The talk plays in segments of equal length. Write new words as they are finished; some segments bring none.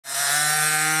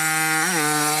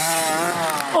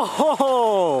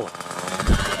Oh!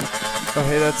 Oh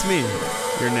hey, that's me,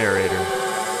 your narrator.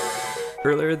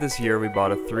 Earlier this year we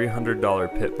bought a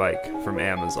 $300 pit bike from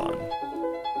Amazon.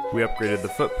 We upgraded the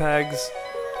foot pegs,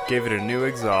 gave it a new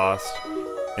exhaust,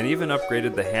 and even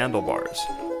upgraded the handlebars.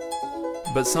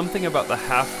 But something about the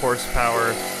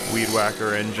half-horsepower weed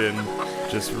whacker engine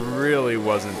just really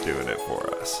wasn't doing it for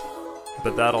us.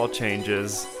 But that all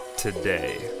changes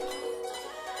today.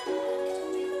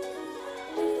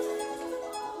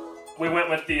 We went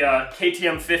with the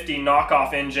KTM 50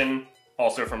 knockoff engine,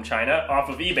 also from China, off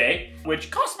of eBay, which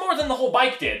cost more than the whole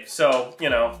bike did, so, you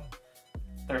know,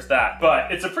 there's that.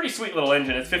 But it's a pretty sweet little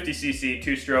engine. It's 50cc,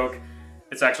 2-stroke.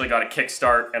 It's actually got a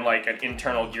kickstart and like an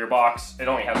internal gearbox. It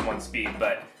only has 1 speed,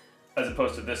 but as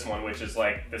opposed to this one, which is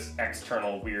like this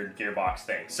external weird gearbox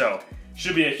thing. So,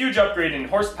 should be a huge upgrade in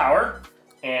horsepower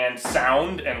and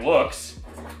sound and looks,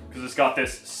 because it's got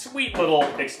this sweet little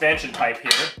expansion pipe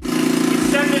here.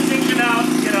 Send this engine out,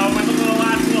 you know, with a little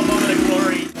last little moment of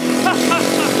glory.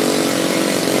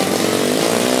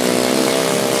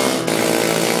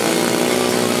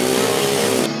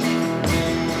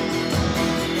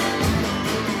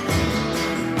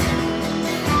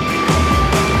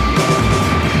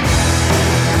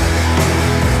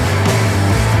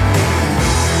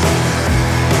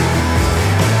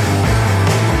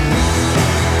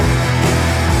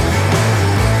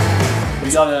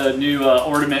 We got a new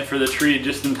ornament for the tree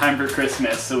just in time for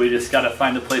Christmas, so we just gotta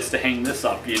find a place to hang this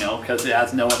up, you know, because it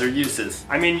has no other uses.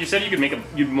 I mean, you said you could make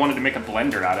you wanted to make a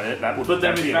blender out of it. That would. But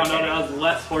then we found out it has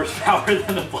less horsepower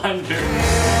than a blender.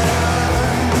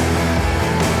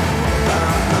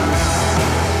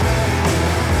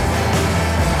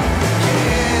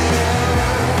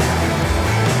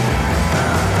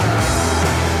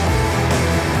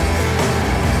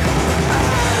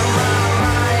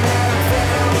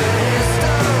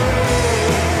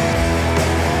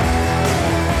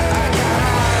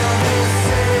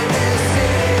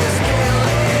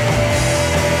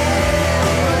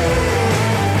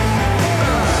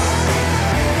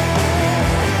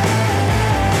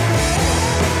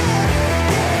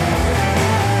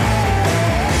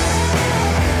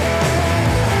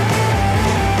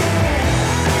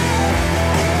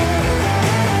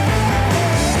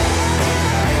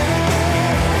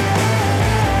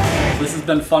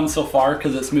 Been fun so far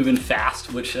because it's moving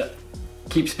fast, which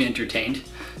keeps me entertained.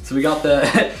 So we got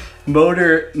the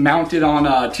motor mounted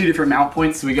on 2 different mount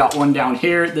points. So we got one down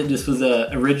here that just was a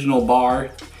original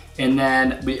bar, and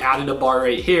then we added a bar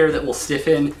right here that will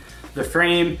stiffen the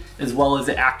frame, as well as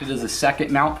it acted as a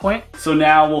second mount point. So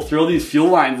now we'll throw these fuel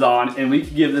lines on and we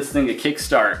can give this thing a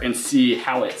kickstart and see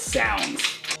how it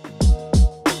sounds.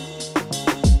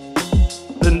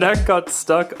 The neck got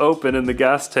stuck open in the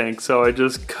gas tank, so I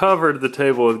just covered the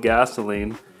table with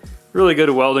gasoline. Really good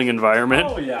welding environment.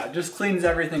 Oh yeah, it just cleans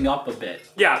everything up a bit.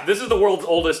 Yeah, this is the world's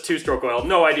oldest 2-stroke oil.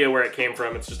 No idea where it came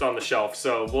from. It's just on the shelf,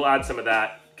 so we'll add some of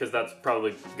that because that's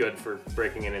probably good for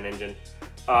breaking in an engine.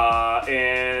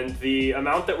 And the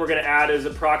amount that we're gonna add is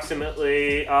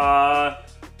approximately that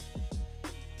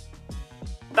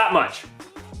much.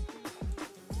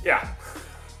 Yeah.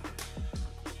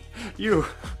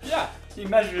 Yeah, he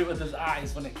measured it with his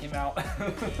eyes when it came out.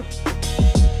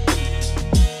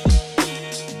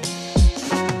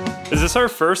 Is this our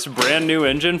first brand new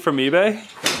engine from eBay?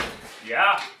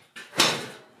 Yeah.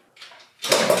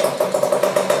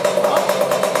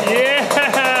 Yeah!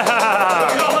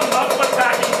 Look at all the muffler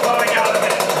packing flowing out of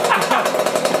it.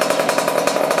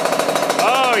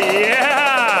 Oh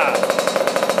yeah!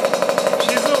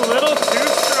 She's a little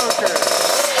 2-stroker.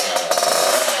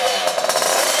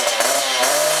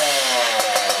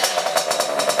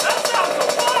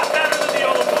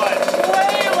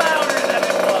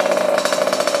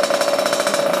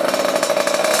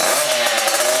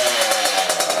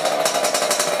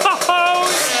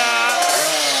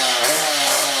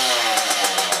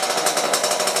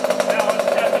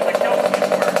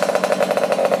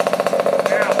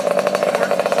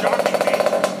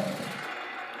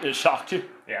 It shocked you?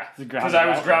 Yeah, because I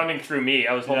was grounding through me.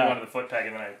 I was holding onto the foot peg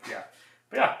and then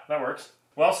But yeah, that works.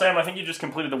 Well, Sam, I think you just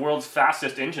completed the world's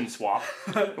fastest engine swap.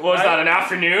 What was that, an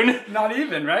afternoon? Not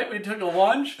even, right? We took a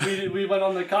lunch, we went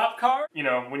on the cop car. You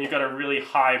know, when you got a really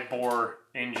high bore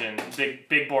engine,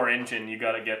 big bore engine, you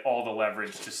got to get all the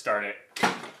leverage to start it.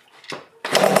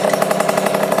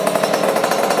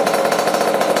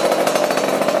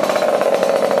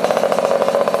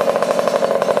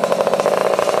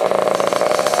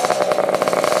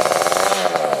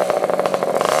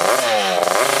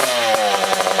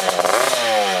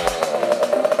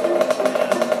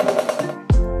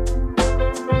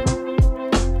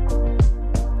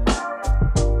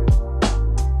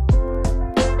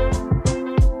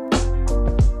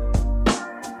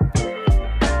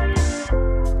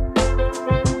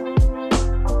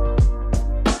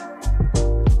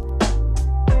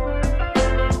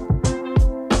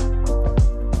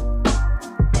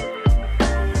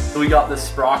 got this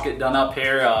sprocket done up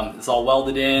here. It's all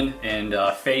welded in and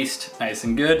faced nice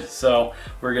and good. So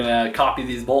we're gonna copy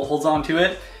these bolt holes onto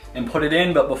it and put it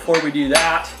in. But before we do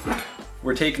that,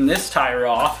 we're taking this tire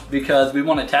off because we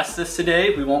want to test this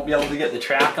today. We won't be able to get the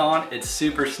track on. It's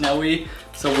super snowy.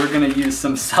 So we're gonna use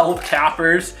some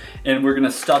self-tappers and we're gonna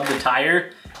stud the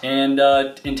tire and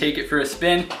take it for a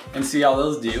spin and see how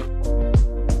those do.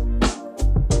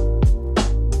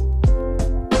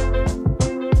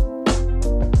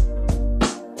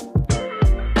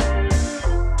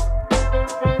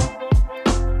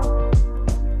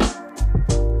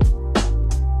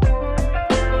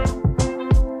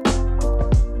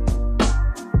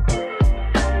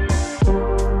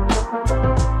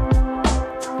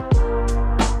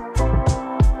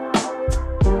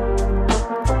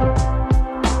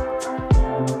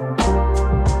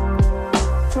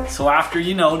 So after,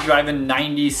 you know, driving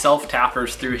 90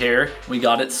 self-tappers through here, we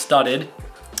got it studded.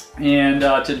 And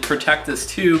to protect this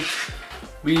tube,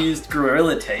 we used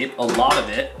Gorilla Tape, a lot of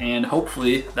it, and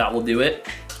hopefully that will do it.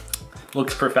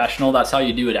 Looks professional. That's how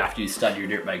you do it after you stud your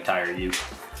dirt bike tire. You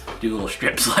do little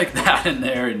strips like that in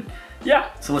there, and yeah.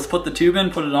 So let's put the tube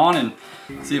in, put it on, and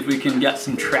see if we can get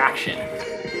some traction.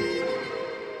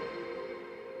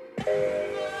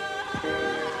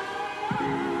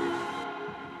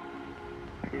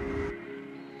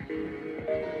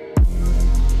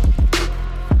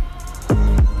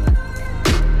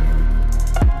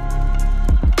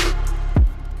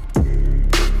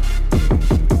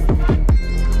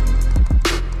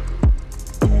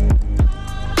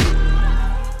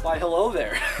 Hello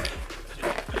there.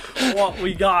 What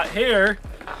we got here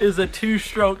is a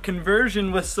 2-stroke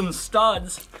conversion with some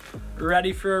studs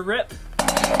ready for a rip.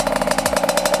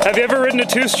 Have you ever ridden a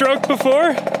 2-stroke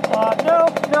before?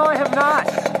 No, I have not.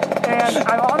 And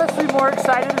I'm honestly more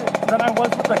excited than I was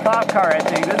with the cop car, I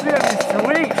think. This is gonna be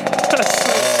sweet.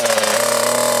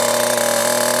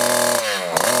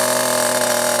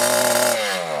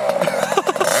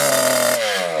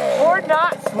 Or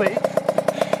not sweet.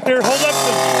 Here, hold up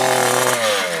the...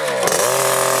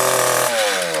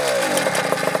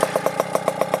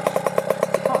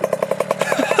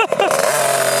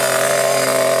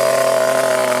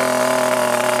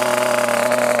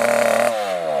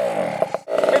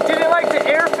 It didn't like the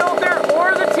air filter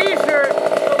or the t-shirt,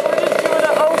 but we're just doing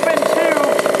an open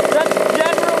tube that's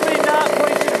generally not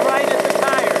pointed right at the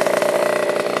tire.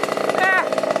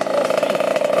 We'll see.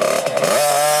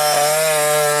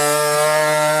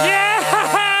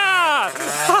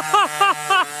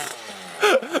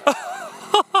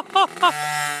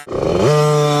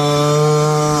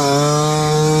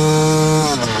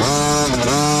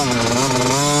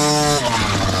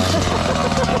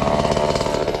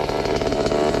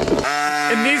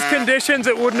 In these conditions,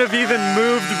 it wouldn't have even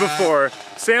moved before.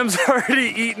 Sam's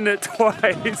already eaten it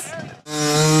twice.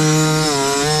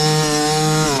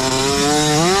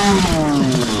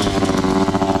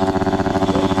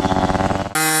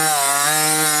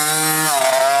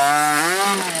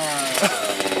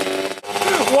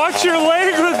 Watch your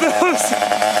leg with those.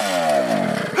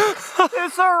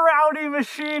 It's a rowdy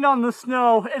machine on the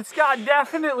snow. It's got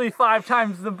definitely 5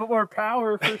 times the more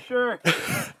power for sure.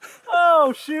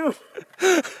 Oh shoot,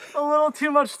 a little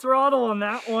too much throttle on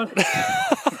that one.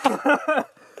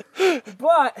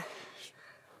 But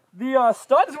the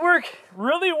studs work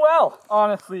really well,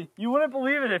 honestly. You wouldn't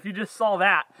believe it if you just saw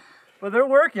that. But they're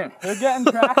working, they're getting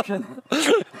traction.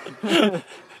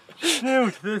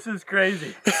 Shoot, this is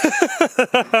crazy.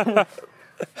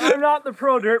 I'm not the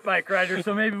pro dirt bike rider,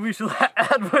 so maybe we should let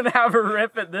Edwin have a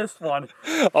rip at this one.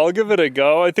 I'll give it a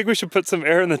go. I think we should put some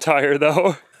air in the tire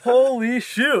though. Holy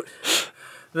shoot.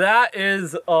 That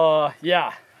is,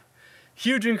 yeah,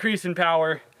 huge increase in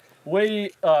power,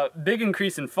 big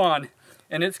increase in fun,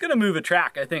 and it's gonna move a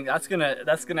track. I think that's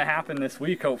gonna happen this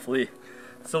week, hopefully.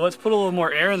 So let's put a little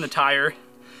more air in the tire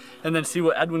and then see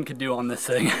what Edwin could do on this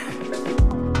thing.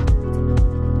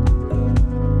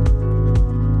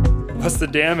 What's the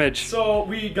damage? So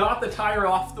we got the tire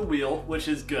off the wheel, which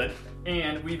is good,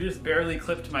 and we just barely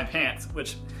clipped my pants,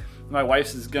 which my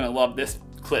wife's is gonna love this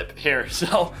clip here.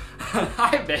 So,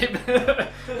 hi babe,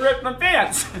 ripped my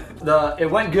pants. It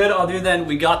went good other than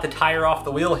we got the tire off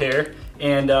the wheel here,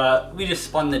 and we just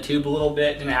spun the tube a little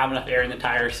bit, didn't have enough air in the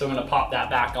tire, so I'm gonna pop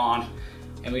that back on,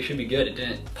 and we should be good. It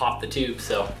didn't pop the tube,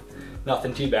 so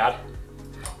nothing too bad.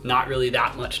 Not really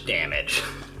that much damage.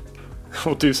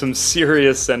 We'll do some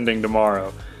serious sending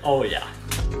tomorrow. Oh yeah.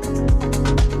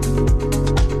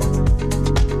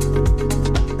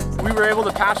 We were able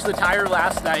to patch the tire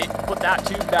last night, put that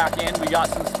tube back in. We got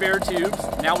some spare tubes.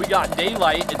 Now we got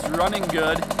daylight, it's running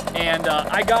good. And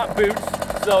I got boots,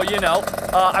 So, you know,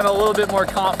 I'm a little bit more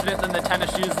confident than the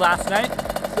tennis shoes last night.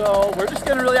 So we're just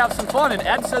gonna really have some fun. And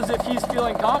Ed says if he's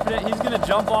feeling confident, he's gonna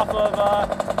jump off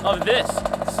of this.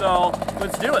 So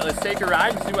let's do it. Let's take a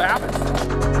ride and see what happens.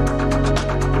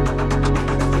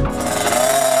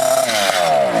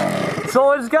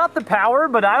 So it's got the power,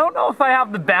 but I don't know if I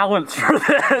have the balance for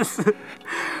this.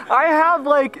 I have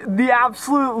like the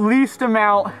absolute least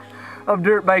amount of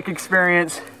dirt bike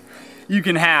experience you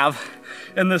can have.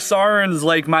 And the Saren's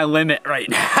like my limit right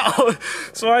now.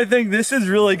 So I think this is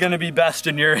really gonna be best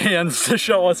in your hands to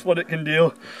show us what it can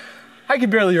do. I can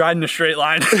barely ride in a straight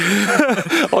line.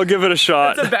 I'll give it a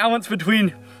shot. It's a balance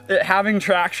between it having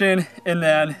traction and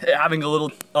then it having a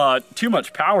little too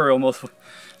much power almost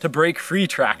to break free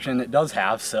traction it does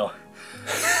have, so.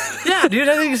 Yeah, dude,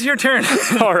 I think it's your turn.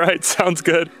 All right, sounds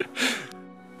good.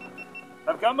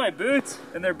 I've got my boots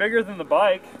and they're bigger than the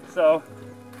bike, so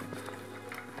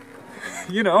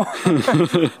you know.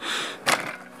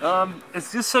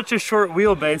 It's just such a short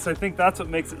wheelbase. I think that's what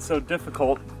makes it so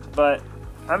difficult, but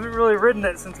I haven't really ridden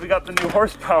it since we got the new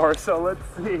horsepower, so let's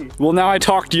see. Well, now I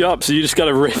talked you up, so you just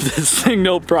gotta rip this thing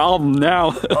no problem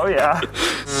now. Oh yeah.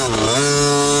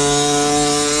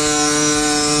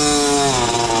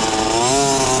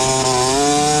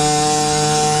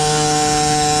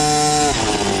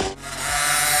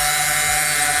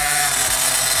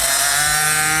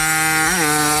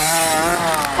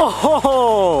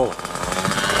 Oh!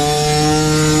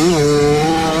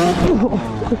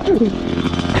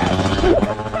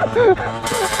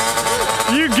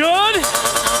 You good?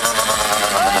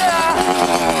 Oh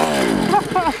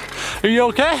yeah. Are you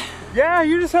okay? Yeah,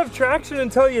 you just have traction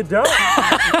until you don't.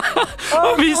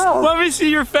 Let me see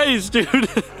your face, dude.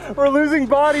 We're losing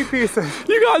body pieces.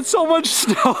 You got so much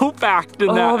snow packed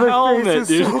in that helmet,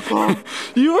 dude. So cool.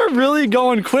 You were really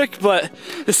going quick, but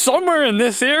somewhere in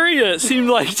this area it seemed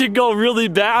like to go really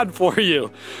bad for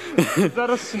you. Is that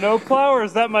a snowplow or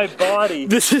is that my body?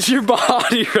 This is your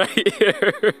body right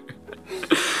here.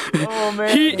 Oh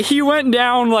man. He went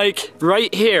down like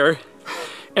right here,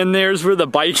 and there's where the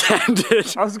bike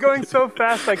ended. I was going so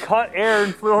fast I caught air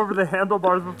and flew over the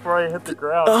handlebars before I hit the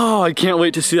ground. Oh, I can't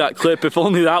wait to see that clip. If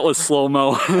only that was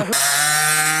slow-mo.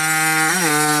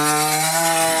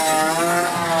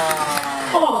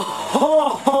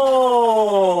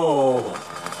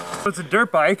 It's a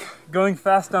dirt bike. Going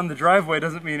fast down the driveway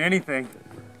doesn't mean anything.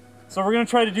 So we're gonna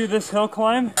try to do this hill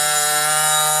climb.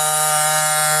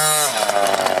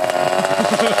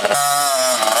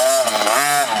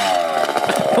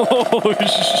 Oh,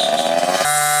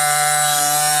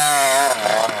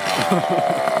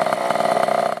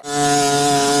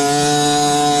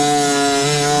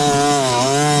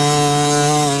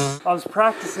 I was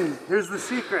practicing. Here's the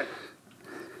secret.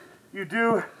 You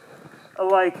do a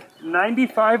like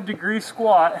 95-degree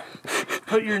squat,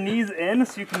 put your knees in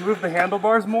so you can move the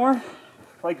handlebars more,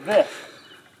 like this.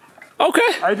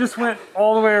 okay. I just went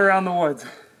all the way around the woods.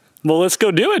 Well, let's go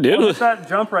do it, dude. I'll hit that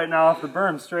jump right now off the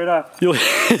berm, straight up. You'll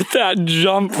hit that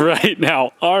jump right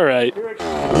now. All right.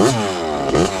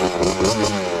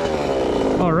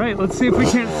 All right, let's see if we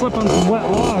can't slip on some wet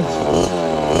logs.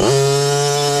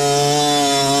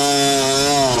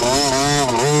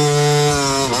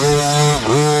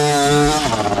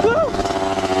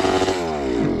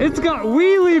 It's got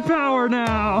wheelie power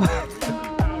now.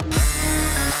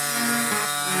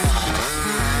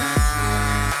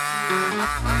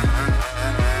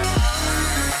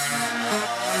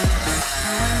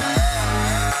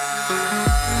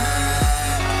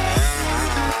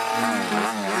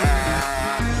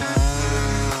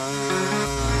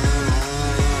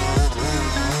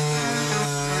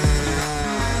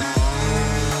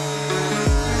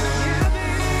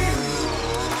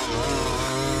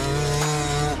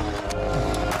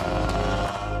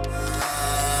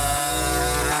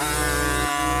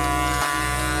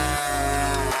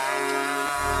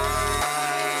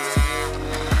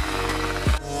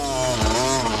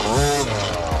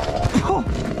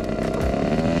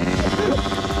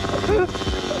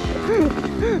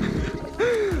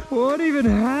 What even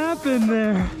happened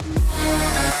there?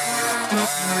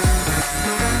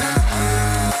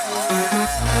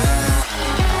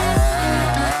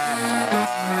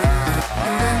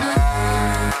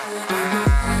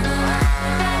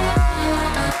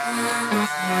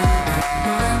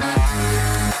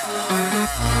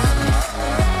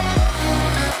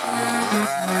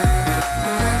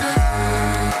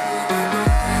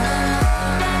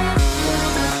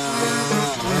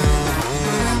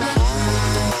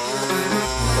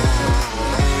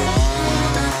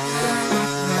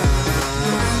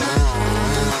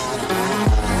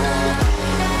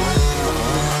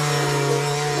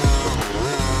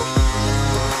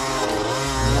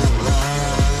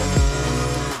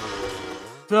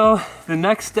 So the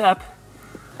next step,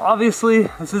 obviously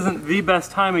this isn't the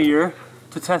best time of year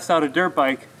to test out a dirt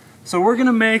bike. So we're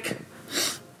gonna make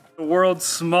the world's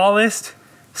smallest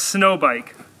snow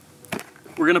bike.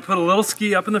 We're gonna put a little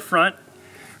ski up in the front.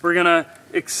 We're gonna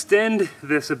extend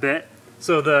this a bit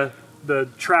so the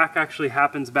track actually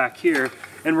happens back here.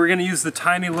 And we're gonna use the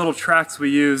tiny little tracks we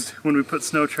used when we put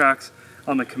snow tracks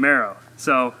on the Camaro.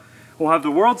 So we'll have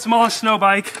the world's smallest snow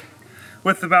bike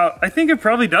with about, I think it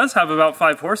probably does have about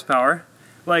 5 horsepower.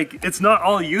 Like, it's not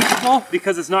all usable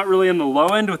because it's not really in the low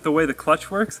end with the way the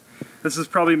clutch works. This is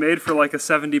probably made for like a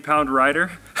 70-pound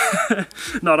rider,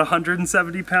 not a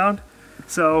 170-pound.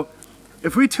 So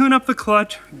if we tune up the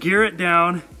clutch, gear it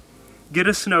down, get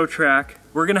a snow track,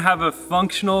 we're gonna have a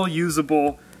functional,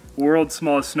 usable, world's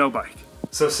smallest snow bike.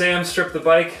 So Sam stripped the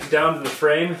bike down to the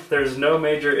frame. There's no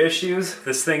major issues.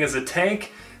 This thing is a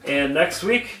tank, and next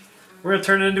week, we're gonna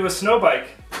turn it into a snow bike.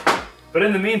 But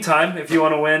in the meantime, if you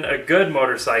wanna win a good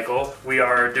motorcycle, we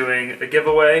are doing a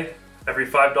giveaway. Every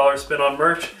 $5 spin on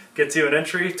merch gets you an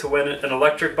entry to win an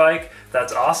electric bike.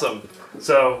 That's awesome.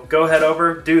 So go head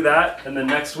over, do that, and then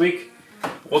next week,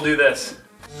 we'll do this.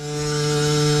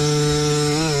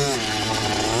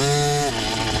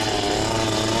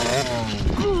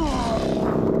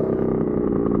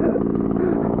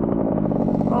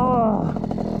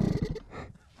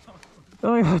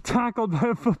 I got tackled by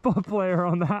a football player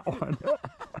on that one.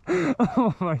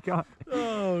 Oh my god.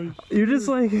 Oh, shit. You just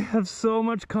like have so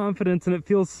much confidence and it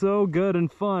feels so good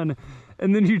and fun,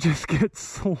 and then you just get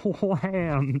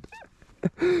slammed.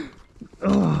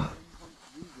 Ugh.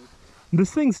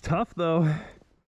 This thing's tough though.